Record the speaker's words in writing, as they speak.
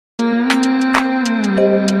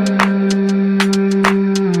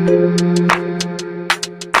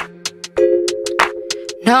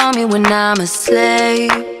Call me when I'm a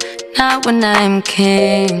slave, not when I'm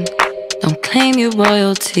king. Don't claim your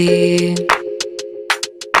royalty.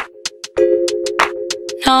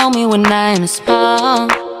 Know me when I'm small,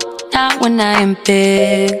 not when I'm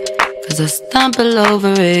big, 'cause I stumble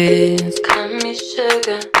over it. Call me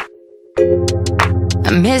sugar.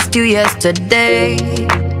 I missed you yesterday,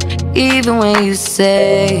 even when you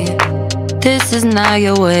say this is not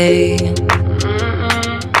your way.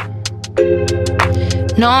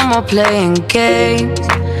 No more playing games,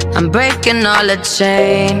 I'm breaking all the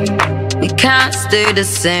chain. We can't stay the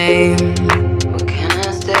same. We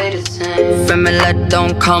cannot stay the same. Family,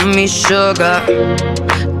 don't call me sugar.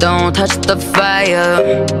 Don't touch the fire.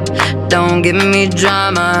 Don't give me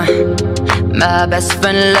drama. My best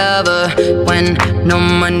friend lover when no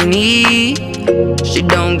money. She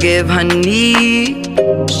don't give honey.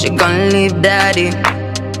 She gon' leave daddy,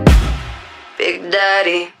 big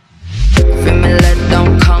daddy. Family,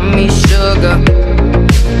 don't call me sugar.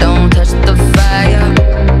 Don't touch the fire.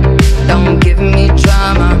 Don't give me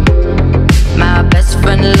drama. My best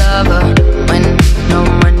friend lover when no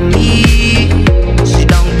money. She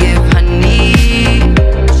don't give honey.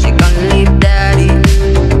 She gon' leave daddy,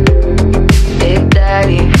 big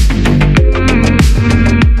daddy.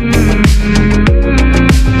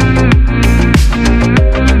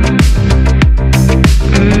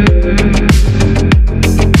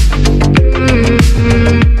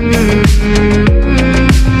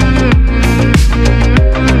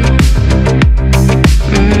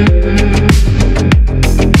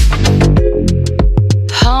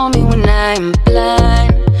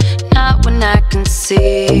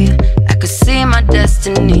 I could see my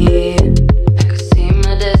destiny. I could see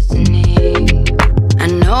my destiny. I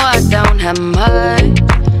know I don't have much.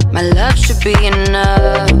 My love should be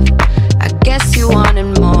enough. I guess you wanted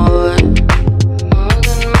more, more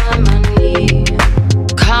than my money.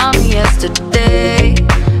 Called me yesterday.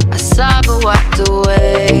 I saw but walked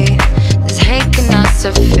away. This hate cannot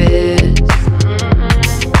surface.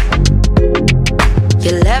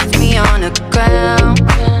 You left me on the ground.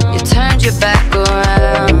 You turned your back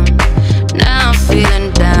around. Now I'm feeling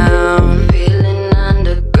down, feeling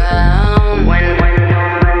underground. When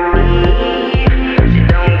she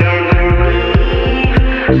don't give me,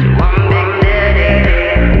 she want big daddy,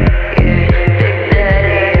 yeah, big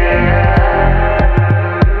daddy.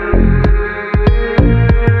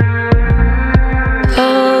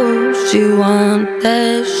 Oh, she want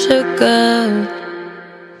that sugar.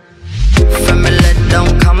 Family,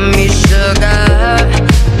 don't call me sugar.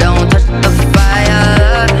 Don't touch the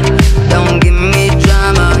fire. Don't give me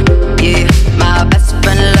drama. Yeah, my best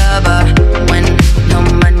friend lover when no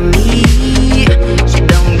money. She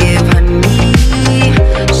don't give honey.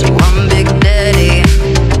 She want big daddy.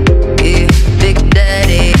 Yeah, big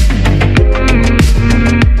daddy.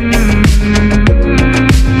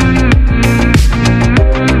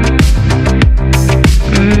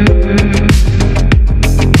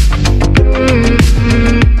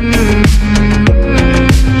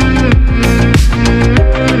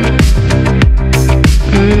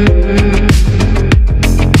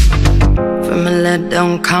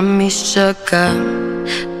 Don't call me sugar.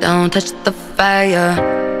 Don't touch the fire.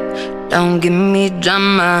 Don't give me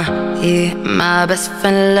drama. Yeah, my best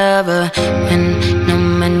friend lover when no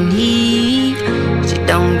money. She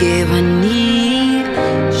don't give honey.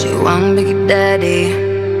 She want big daddy.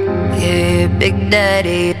 Yeah, big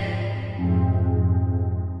daddy.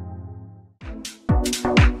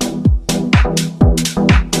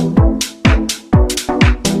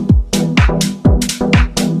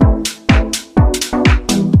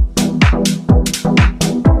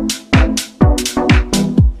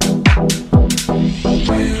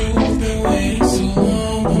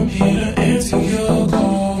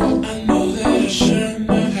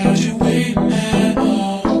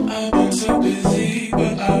 I've been so busy,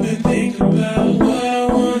 but I've been thinking about what I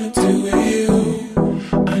wanna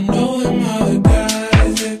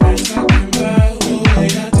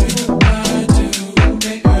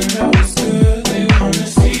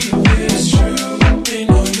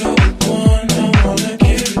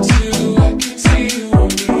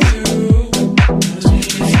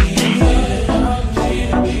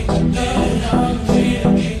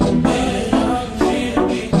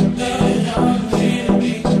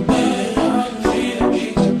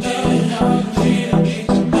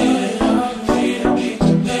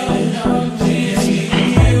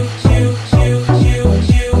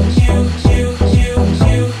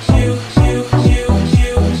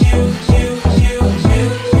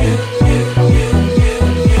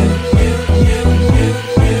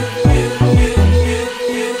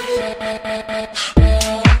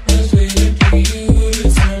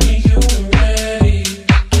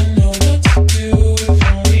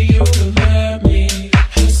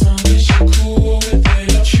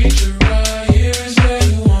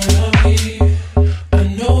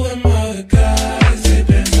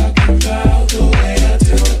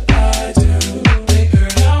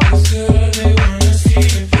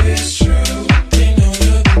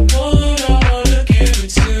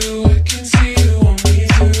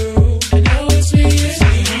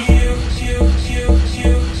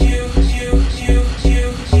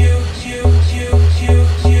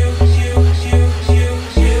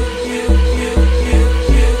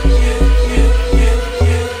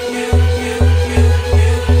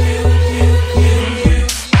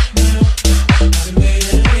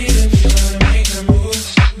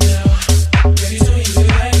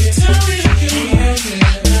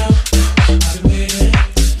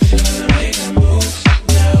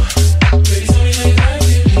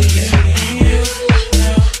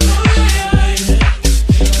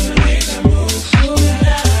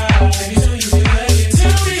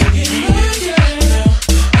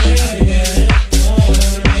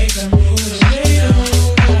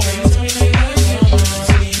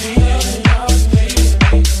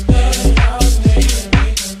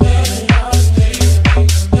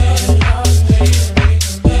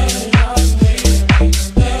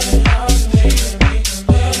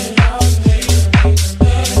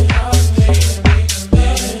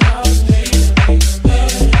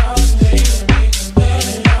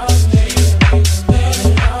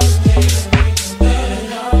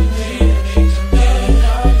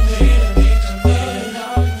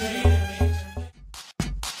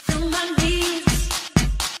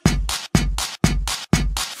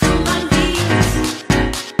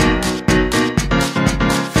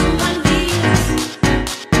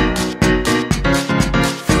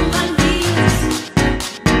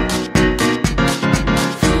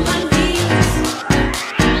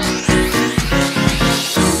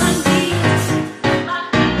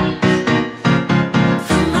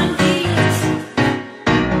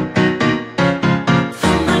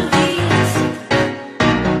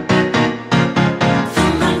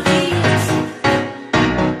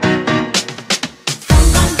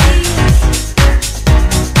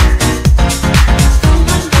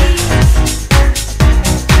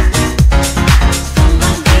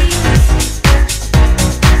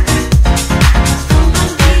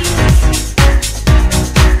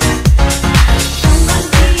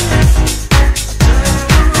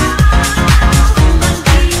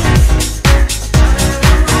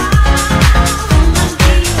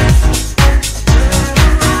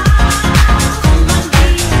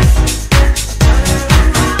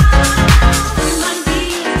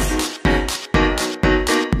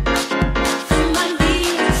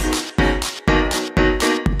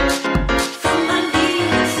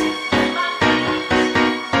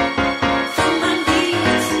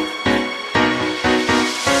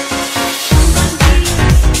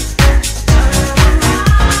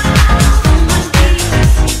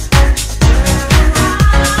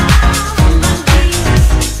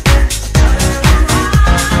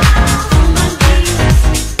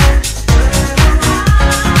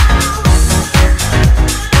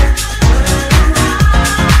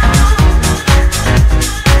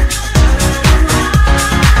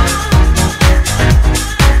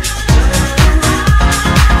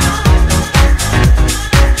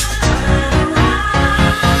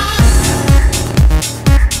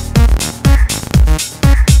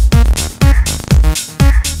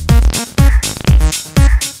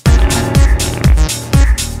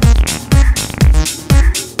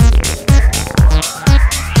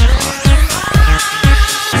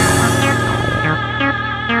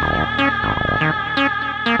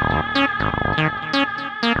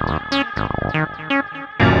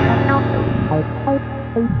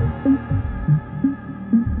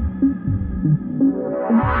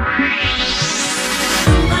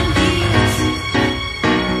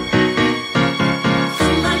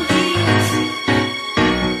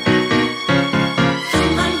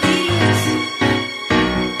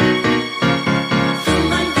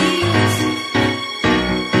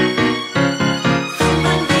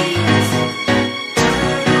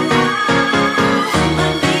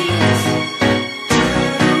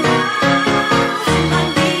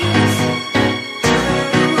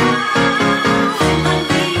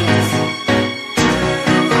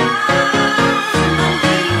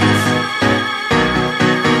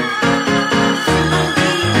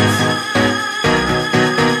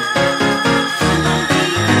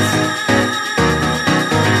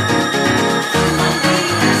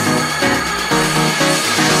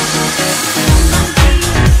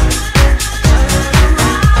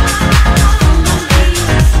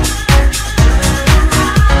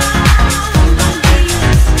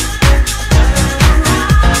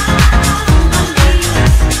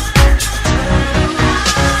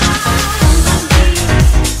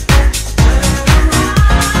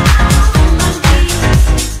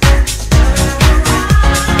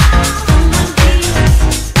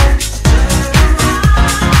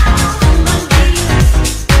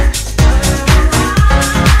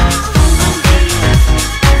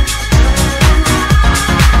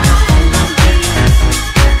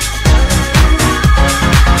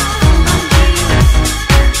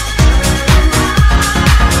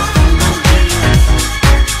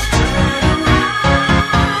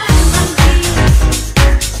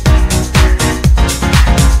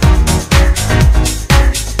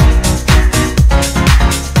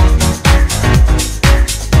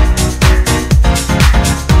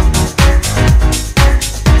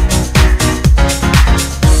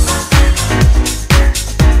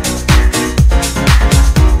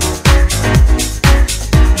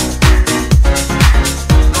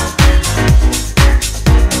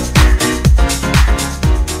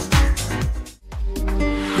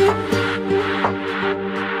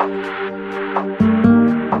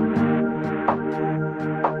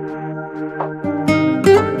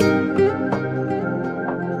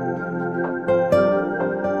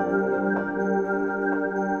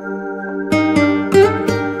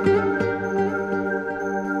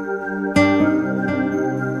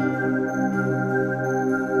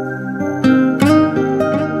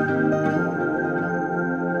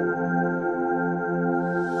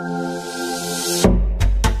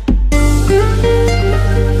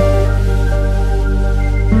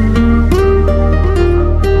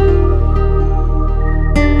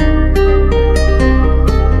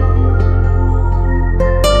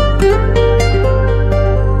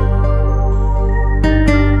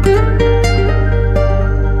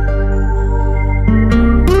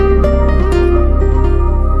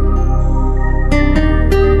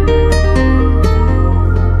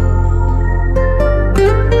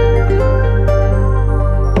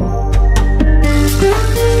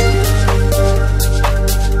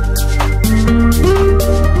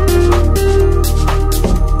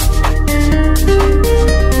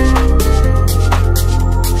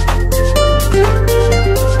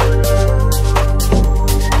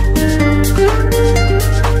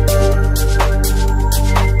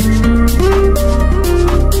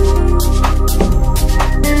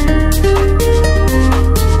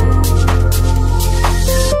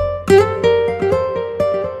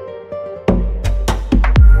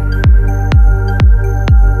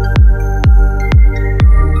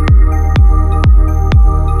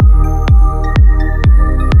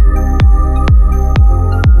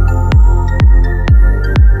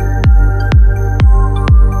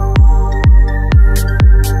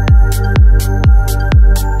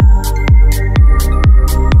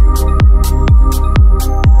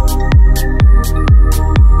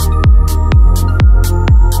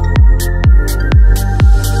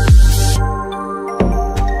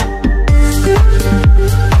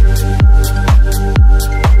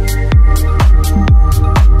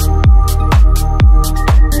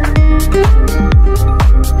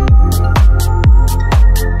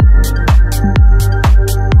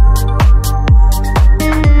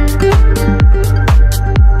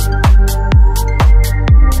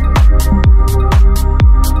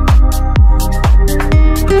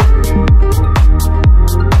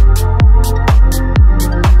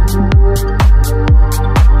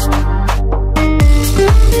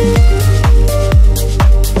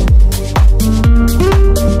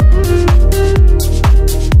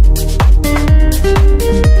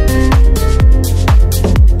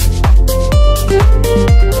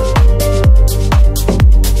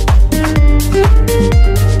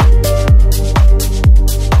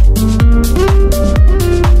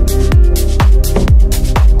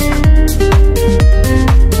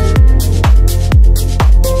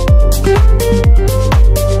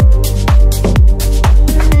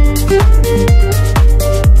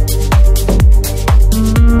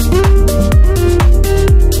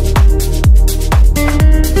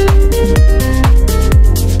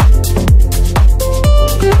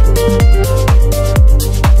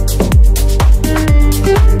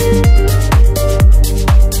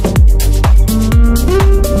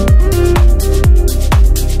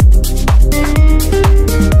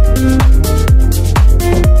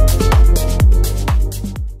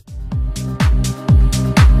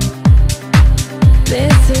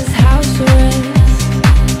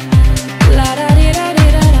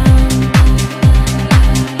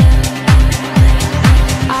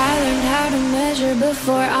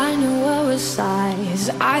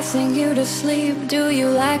sing you to sleep. Do you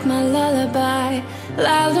like my lullaby?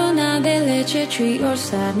 La Luna de Leche, treat your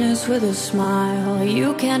sadness with a smile.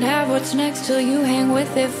 You can't have what's next till you hang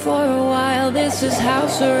with it for a while. This is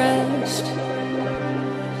house arrest.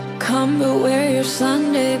 Come but wear your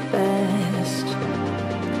Sunday best.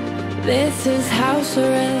 This is house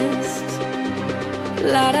arrest.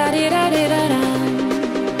 La da di da di da da.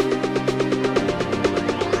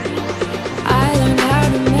 I learned how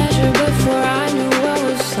to measure before I knew what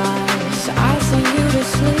was size. I sing you to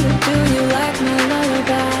sleep. Do you like my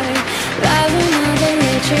lullaby? La luna de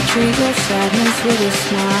leche, treat your sadness with a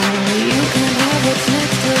smile. You can have what's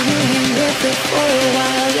next till you hang with it for a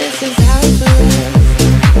while. This is house arrest.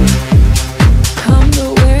 Come to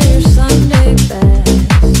wear your Sunday best.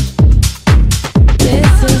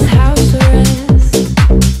 This is house arrest.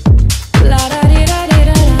 La da di da di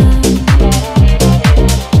da da.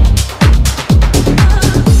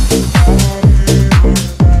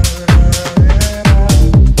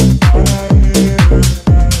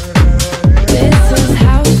 This is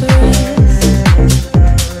house arrest.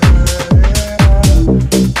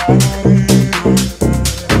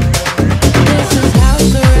 This is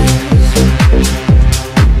house arrest.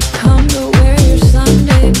 Come to wear your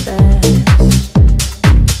Sunday best.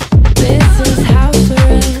 This is house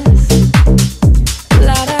arrest.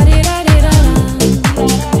 La da di da di da da.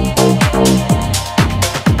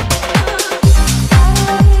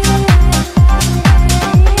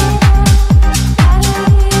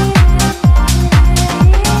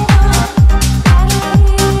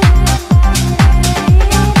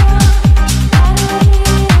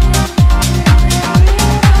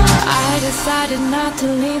 I decided not to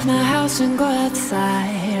leave my house and go outside.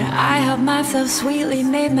 I helped myself sweetly,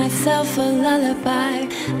 made myself a lullaby.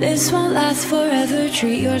 This won't last forever,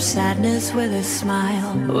 treat your sadness with a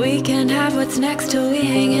smile. We can't have what's next till we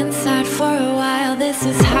hang inside for a while. This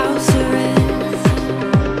is house arrest.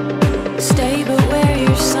 Stay but wear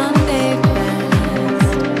your Sunday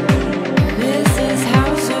best. This is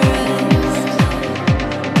house arrest.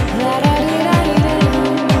 La da di da di da.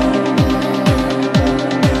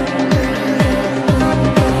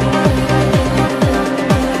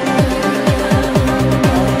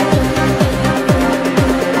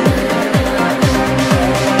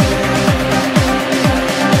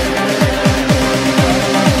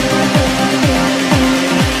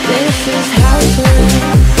 This is house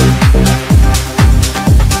arrest.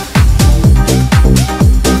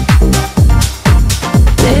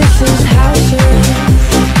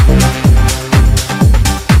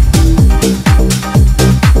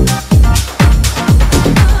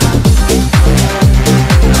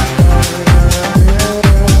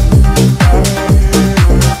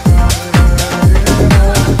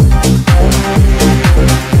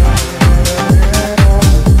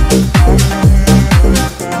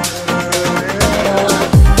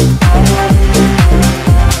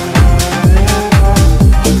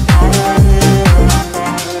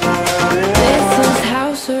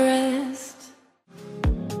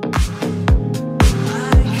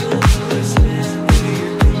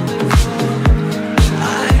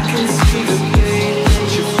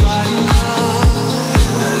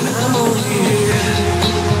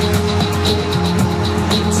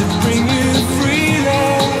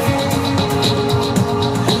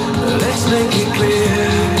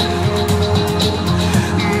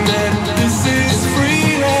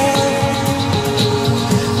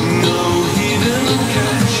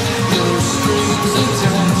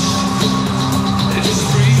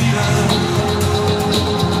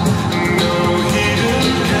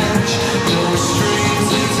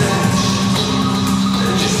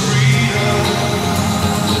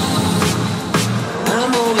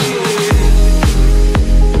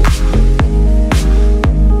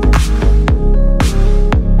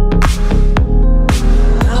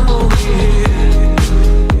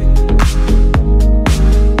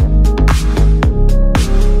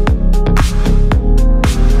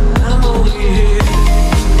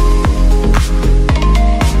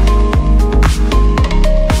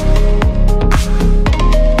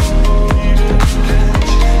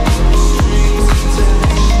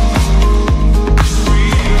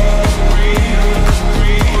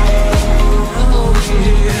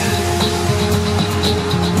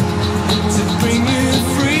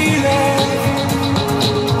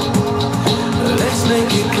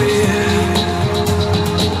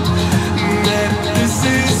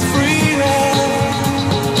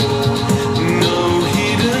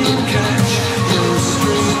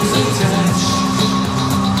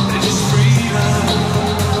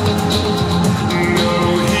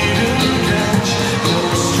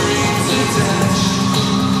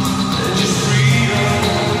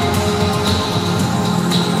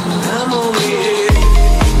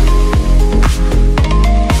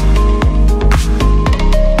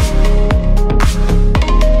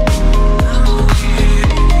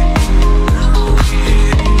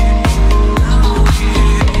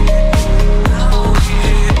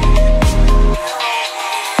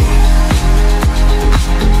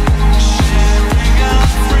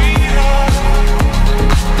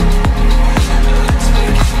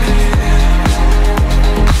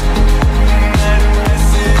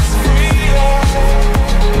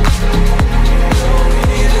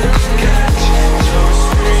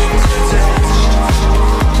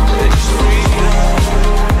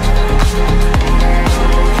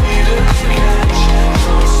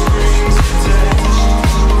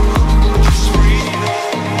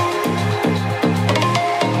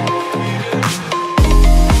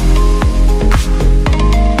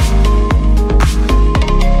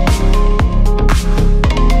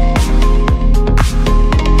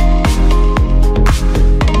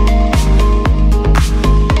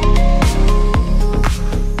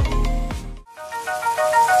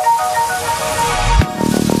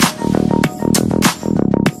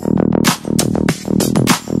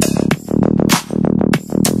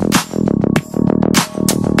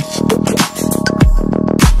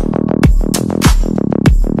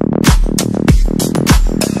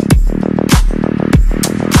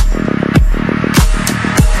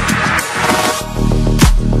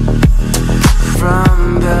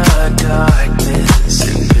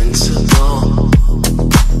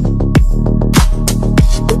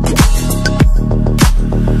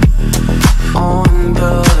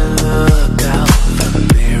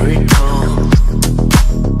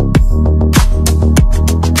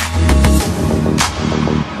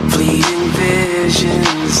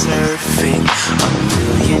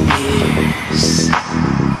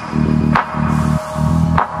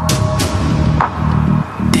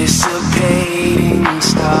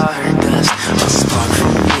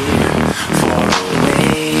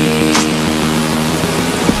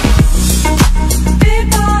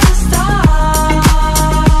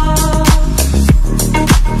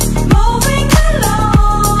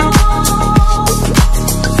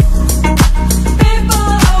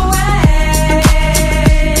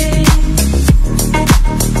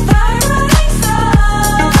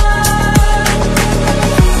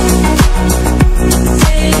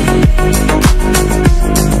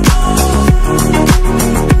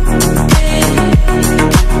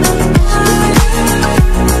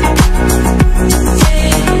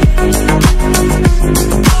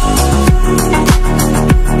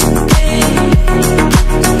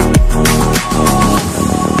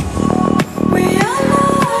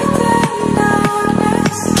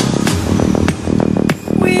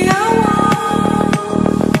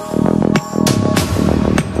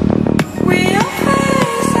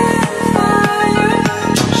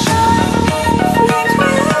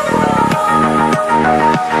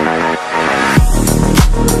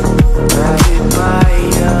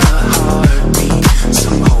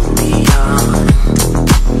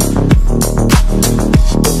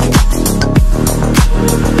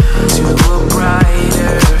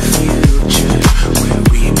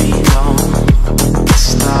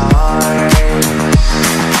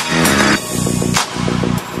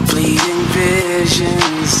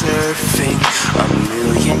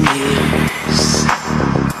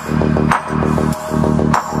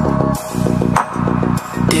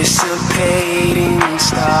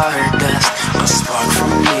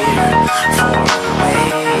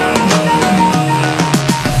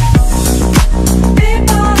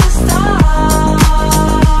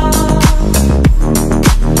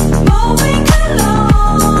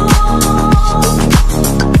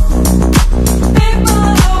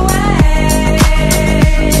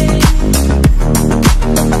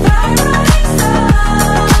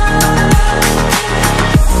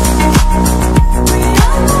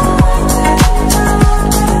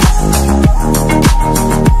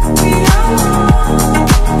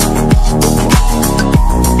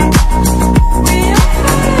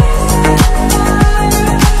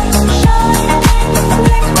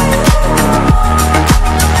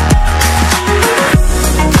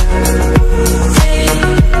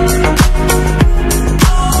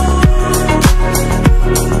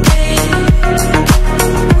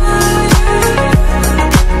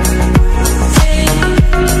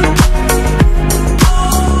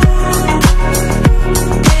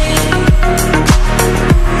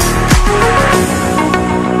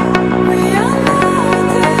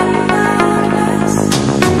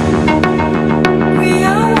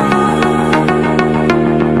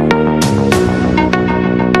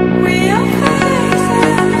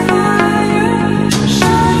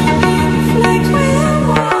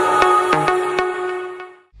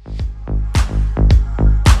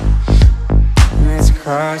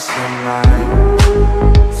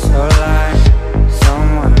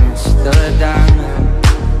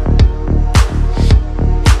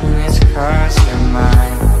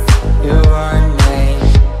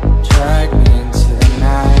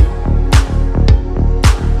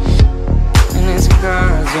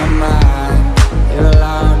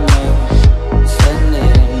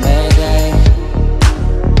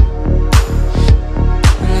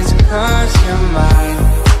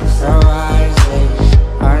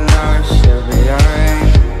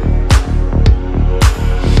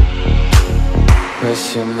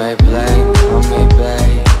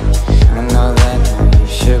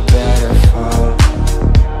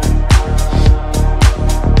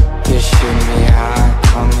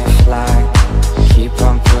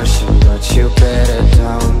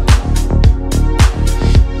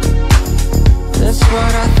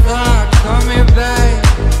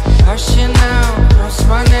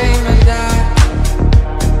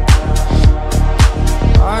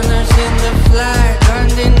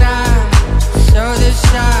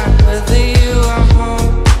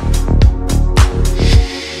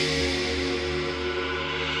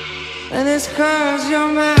 And it's 'cause you're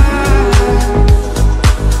mine.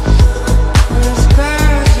 And it's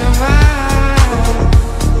 'cause you're mine.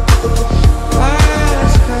 Oh,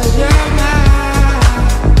 it's 'cause you're mine.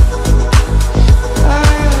 Oh,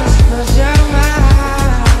 it's 'cause you're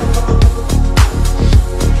mine.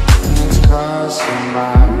 And it's 'cause you're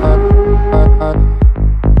mine.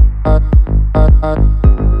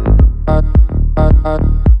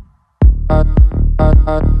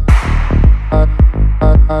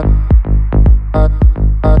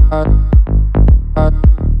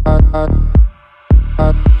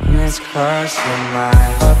 It's 'cause you're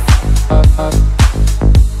mine.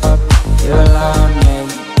 You allow me.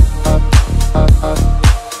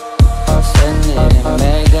 Send it in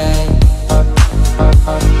Mayday.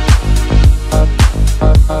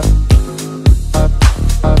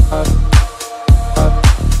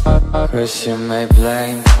 'Cause you may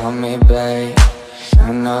blame, call me babe.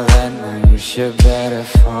 I know that now you should better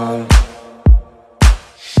fall.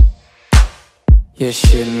 You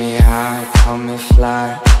shoot me high, call me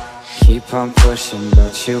fly. Keep on pushing,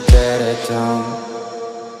 but you better don't.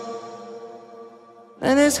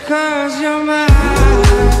 And it's 'cause you're mine.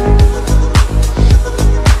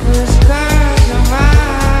 And it's 'cause you're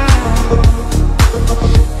mine.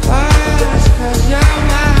 Oh, it's 'cause you're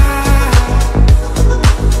mine.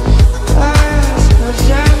 Oh, it's 'cause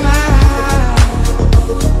you're mine.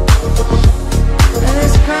 And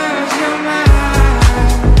it's 'cause you're mine.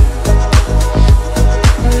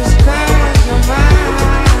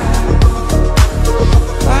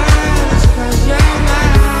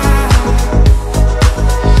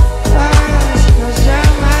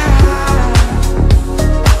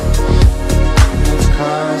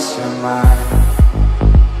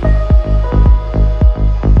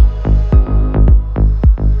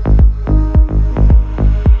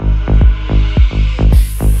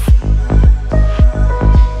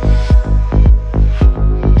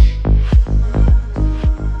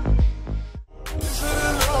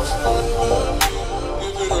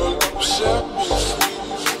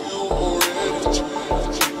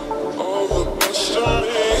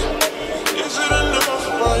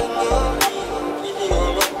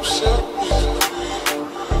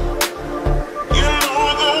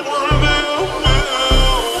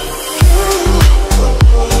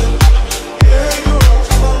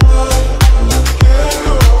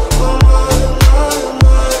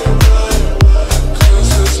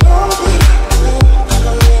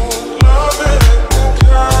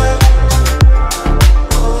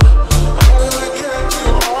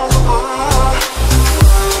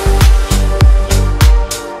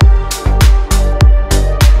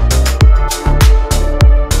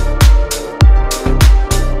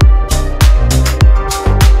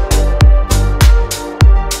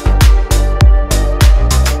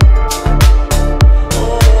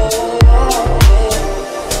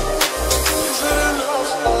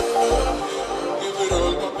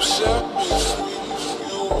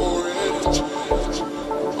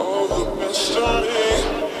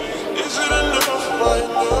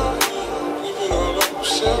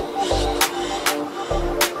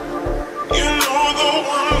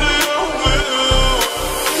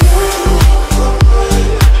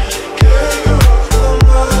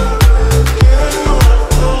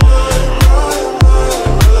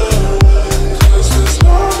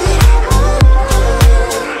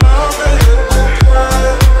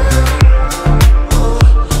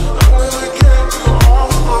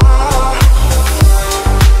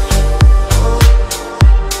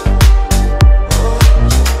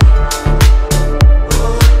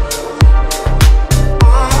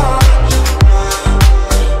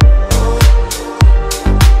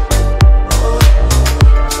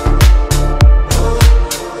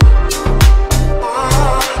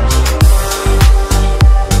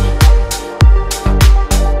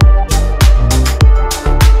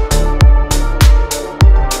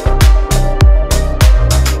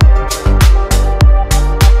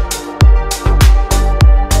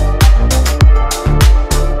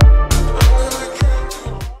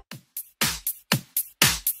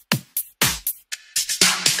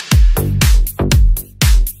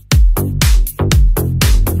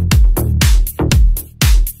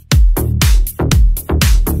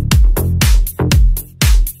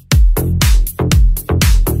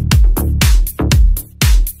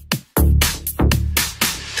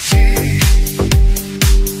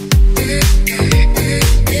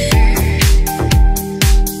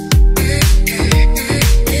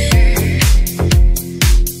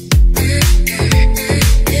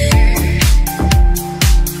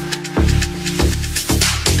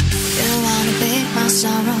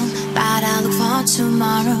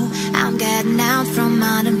 tomorrow. I'm getting out from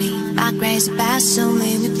underneath my crazy past, so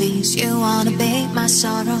leave me please. You wanna be my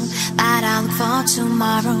sorrow, but I look for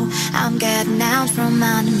tomorrow. I'm getting out from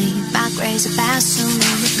underneath my crazy past, so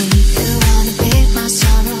leave me please. You wanna be my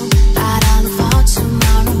sorrow, but I look for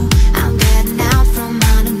tomorrow. I'm getting out from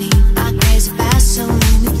underneath my crazy past, so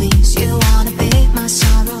leave me please. You wanna be my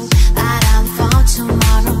sorrow, but I look for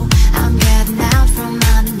tomorrow. I'm getting out from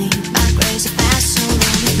underneath my crazy past, so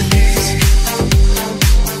leave me please.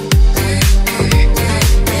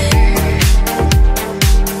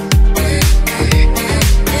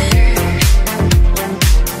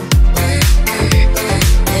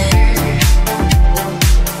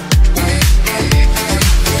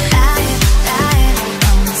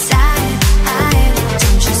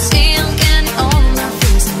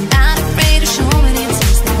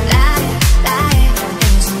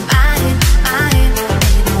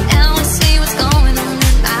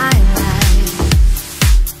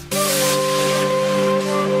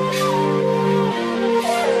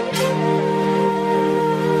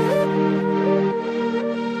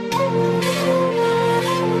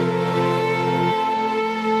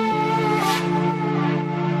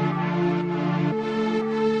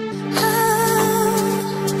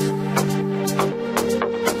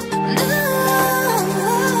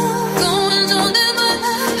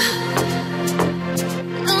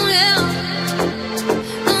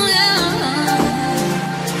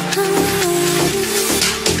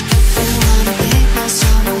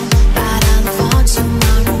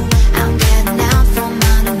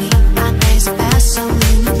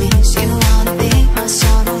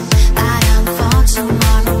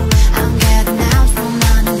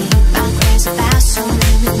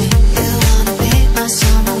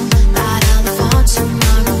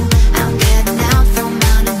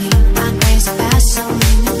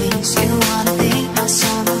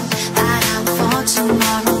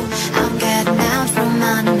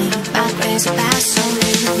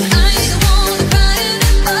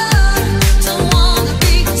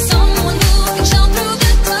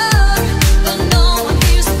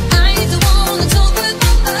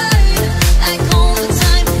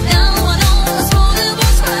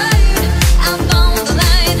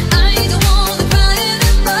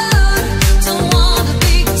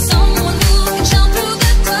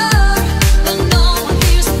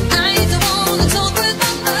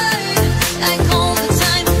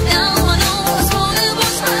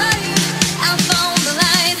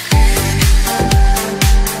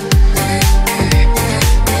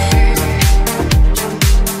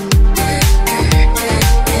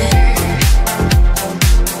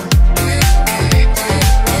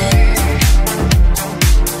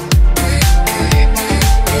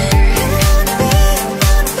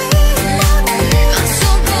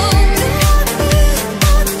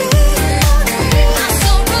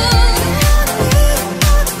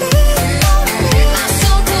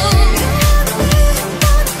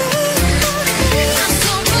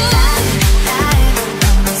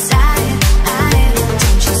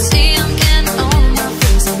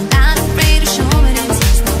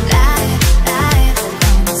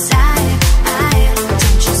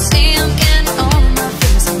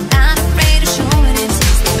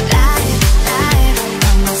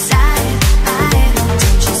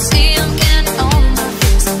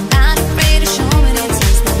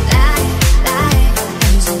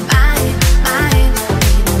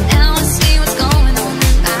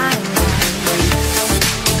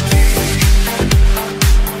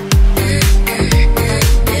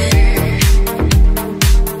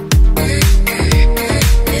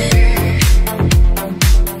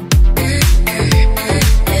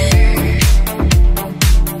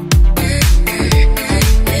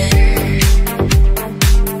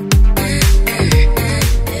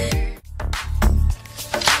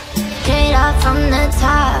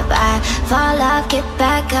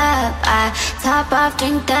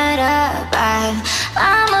 Drink that up,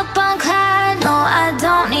 I'm up on cloud. No, I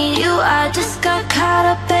don't need you, I just got caught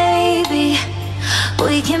up, baby.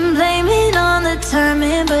 We can blame it on the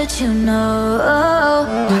timing, but you know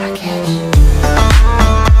Marrakesh.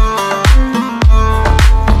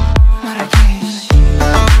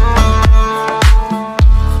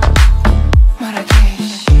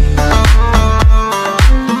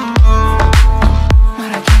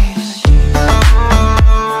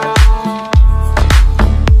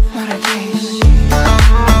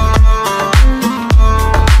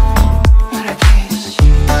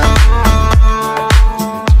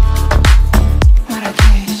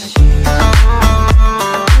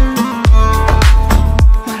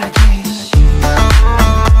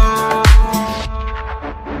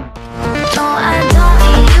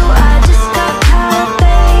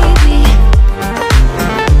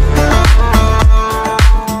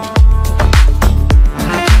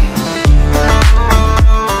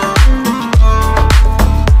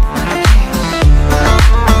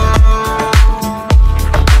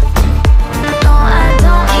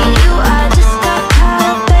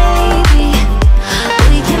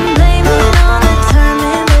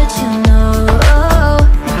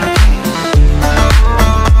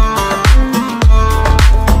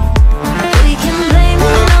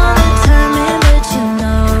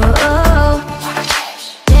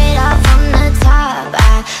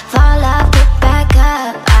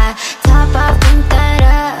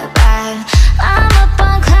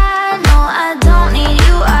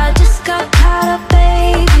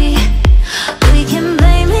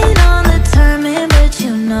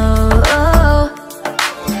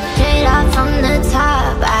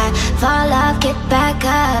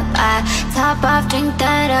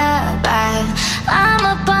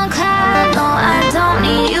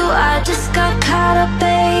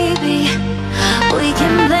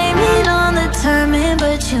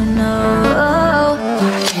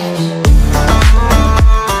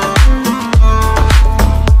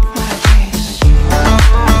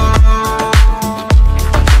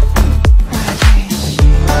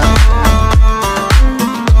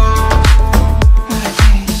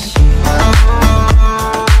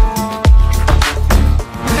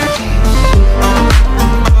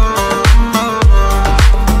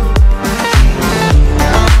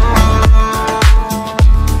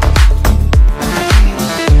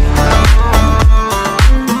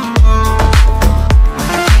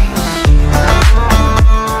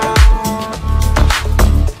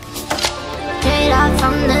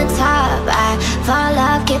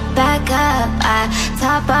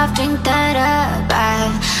 pop off, drink that up.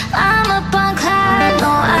 I'm up on cloud, no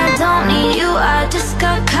I don't need you, I just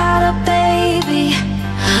got caught up, baby.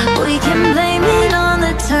 We can blame it on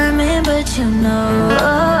the timing, but you know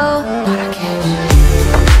I can't.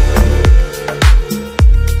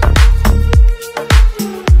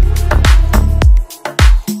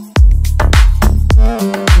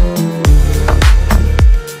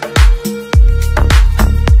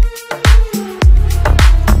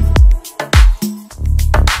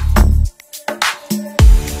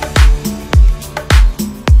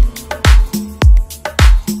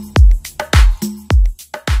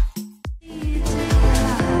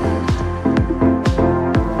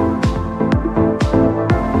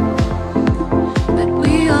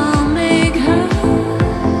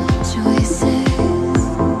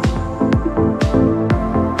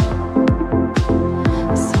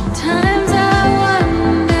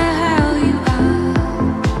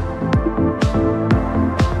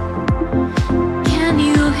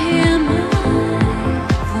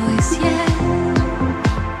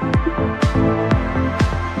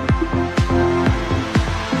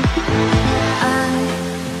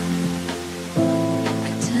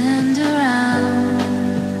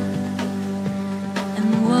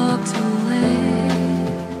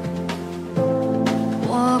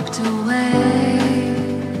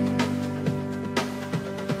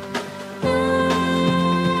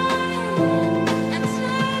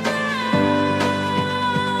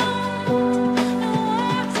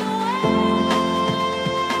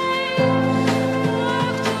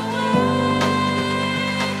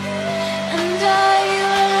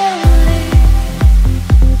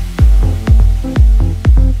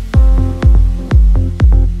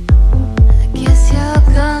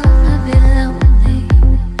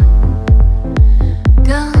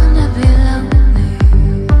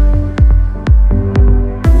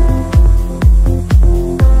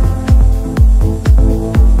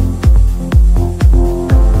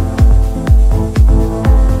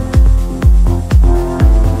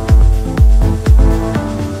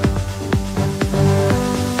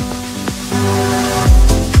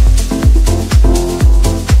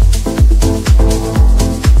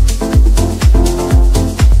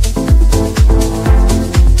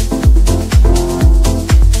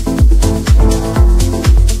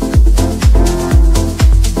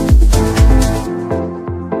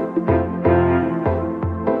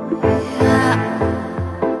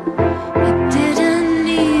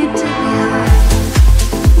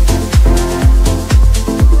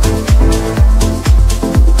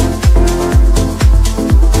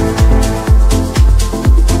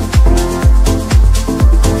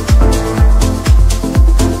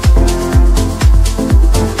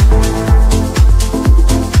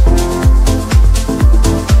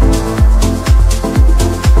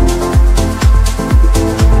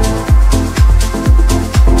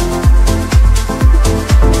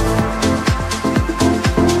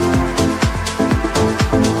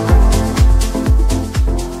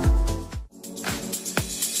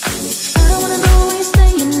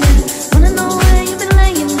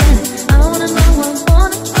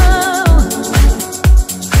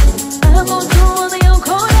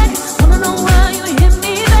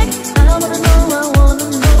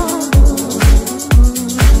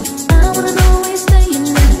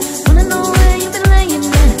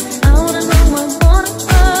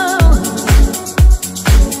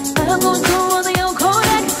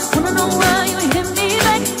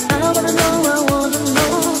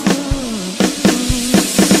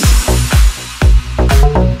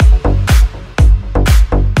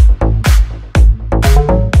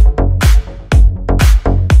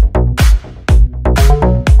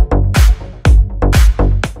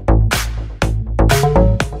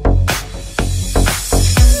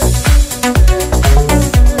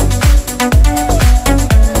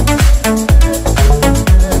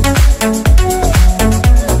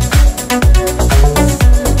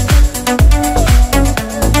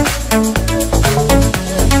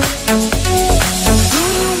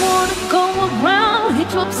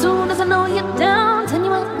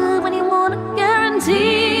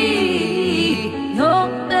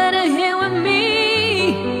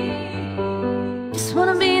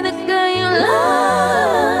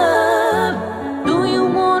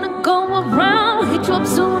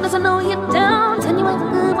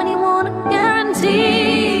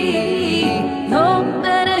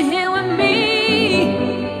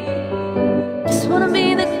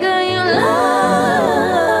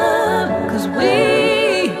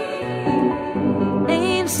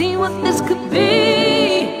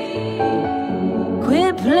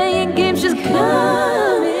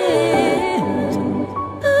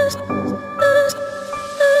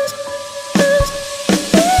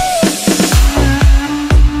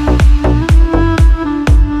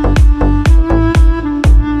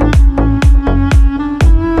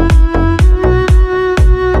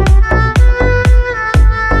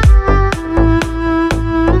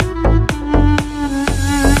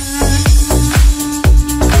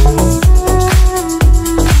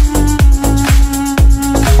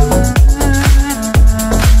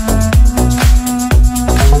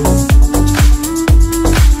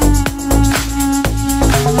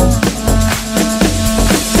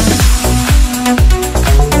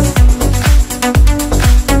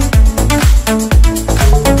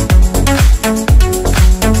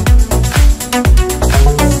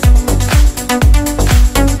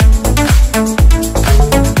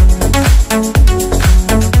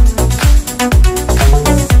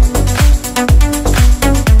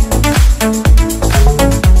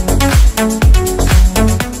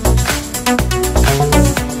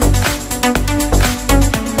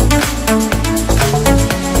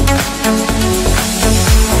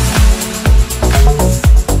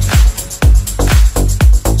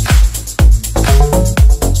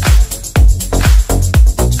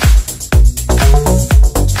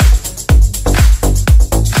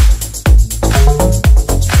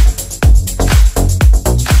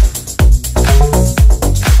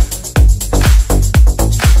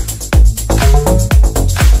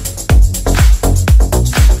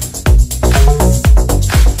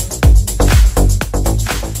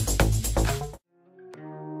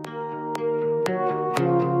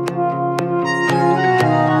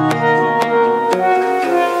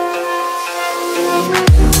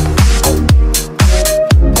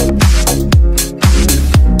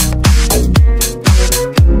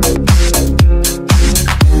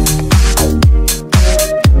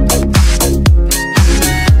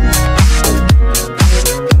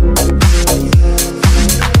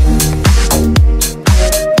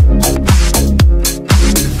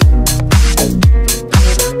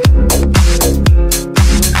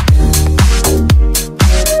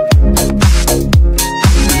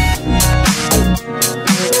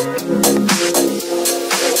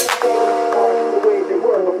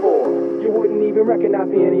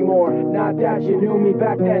 Not that you knew me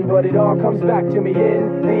back then, but it all comes back to me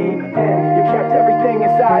in the end. You kept everything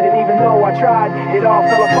inside, and even though I tried, it all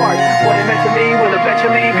fell apart. What it meant to me will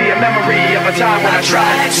eventually be a memory of a time when I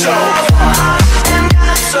tried so hard and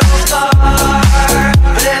got so far,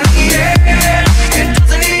 but in the end, it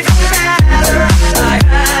doesn't even matter. I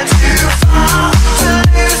had to fall to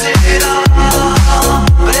lose it all,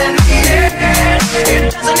 but in the end, it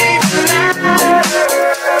doesn't even matter.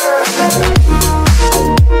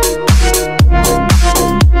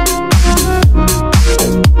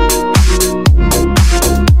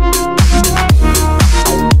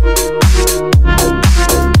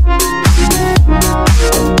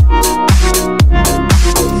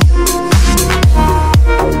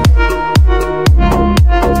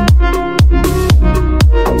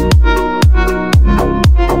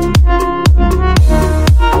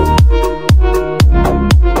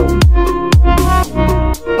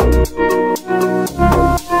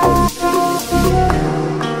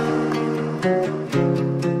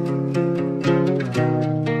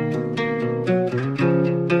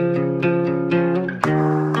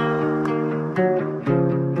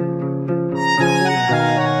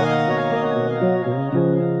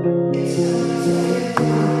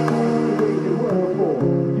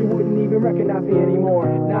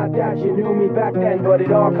 But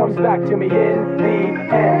it all comes back to me in the end.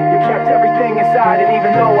 You kept everything inside, and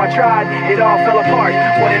even though I tried, it all fell apart.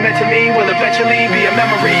 What it meant to me will eventually be a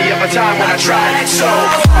memory of a time when I tried so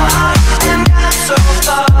hard and got so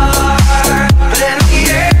far, but in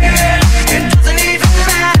the end, it doesn't even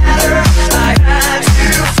matter. I had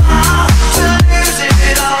to fall to lose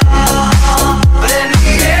it all, but in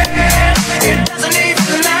the end, it doesn't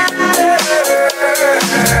even matter.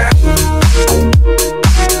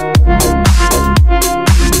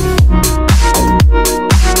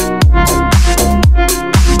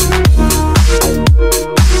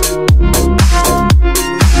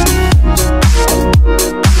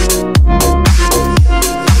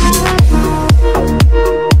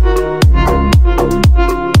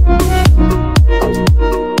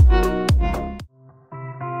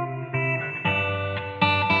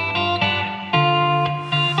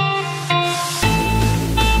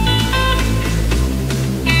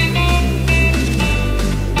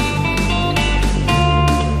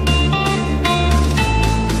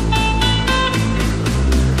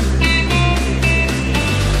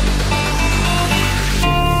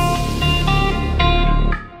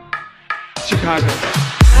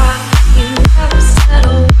 You never said a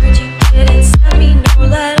word, you didn't send me no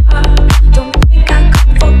letter. Don't think I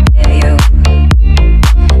could forgive you.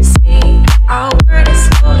 See, our word is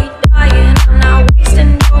slowly dying. I'm not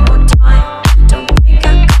wasting no more time. Don't think I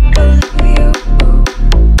could believe you.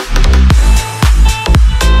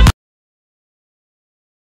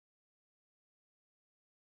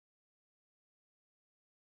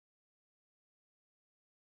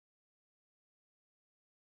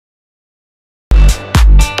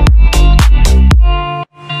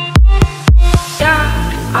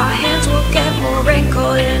 Our hands will get more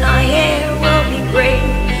wrinkled and our hair will be gray.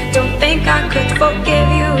 Don't think I could forgive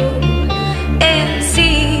you. And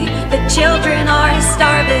see, the children are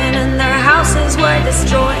starving and their houses were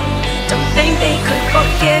destroyed. Don't think they could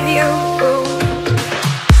forgive you.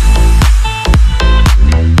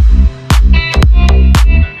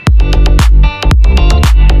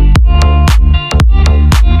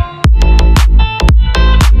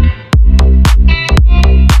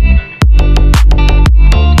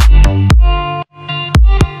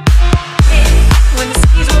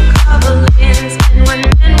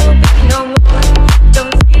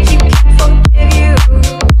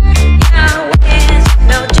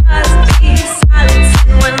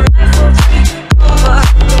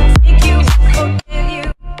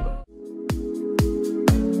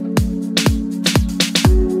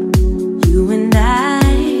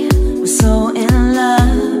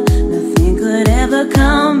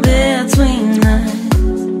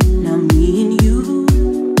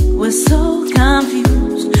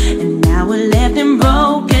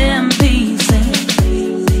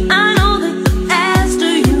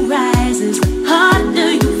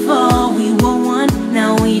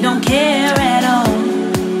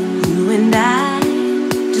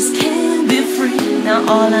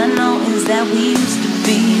 All I know is that we used to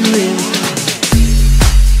be real.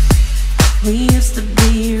 We used to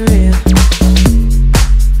be real.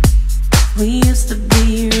 We used to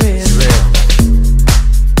be real.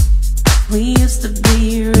 We used to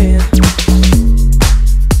be real.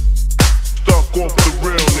 Stuck off the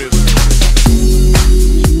realness.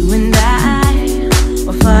 You and I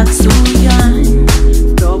were far too young.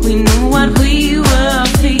 Thought we knew what we were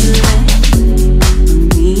feeling.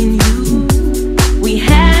 Me and you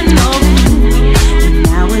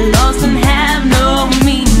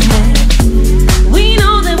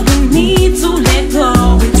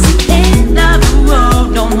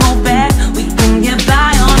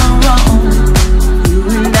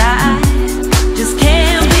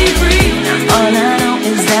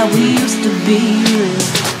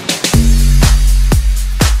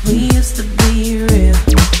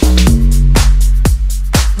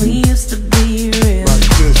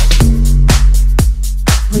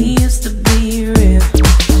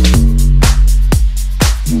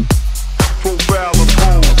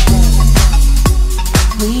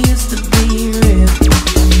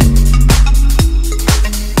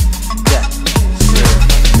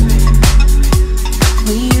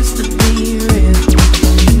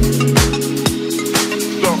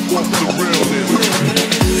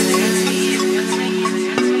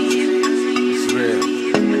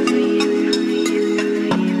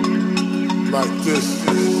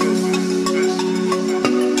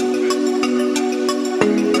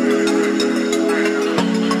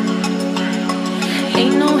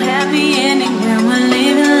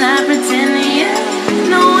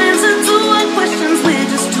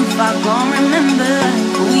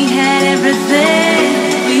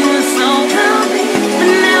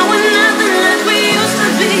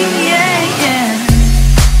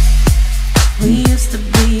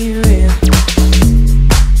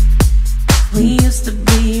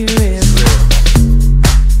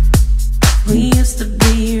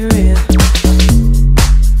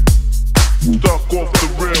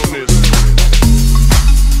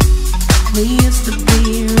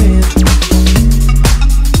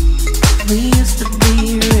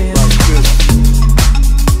be real.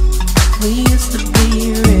 We used to be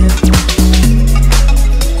real.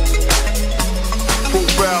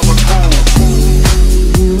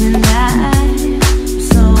 You and I,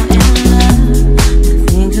 so in love.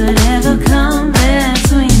 Nothing could ever come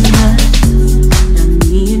between us. Now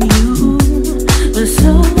me and you, we're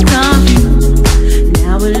so confused.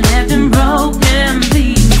 Now we're left in broken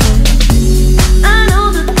pieces. I know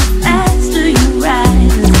that the faster you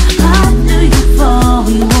rise, the harder you fall.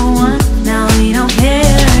 We were one, now we don't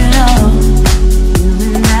care at all. You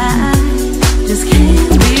and I just can't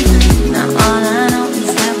be free. Now all I know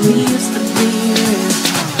is that we used to be real.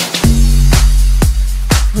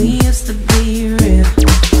 We used to be real.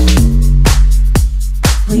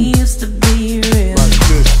 We used to be real.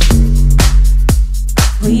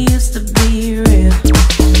 We used to be real.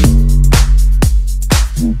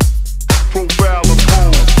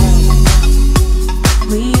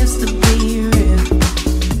 We used to be real.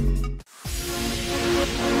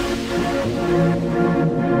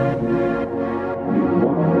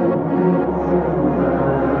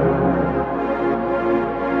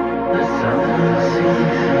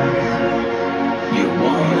 You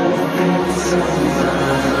wanna be someone.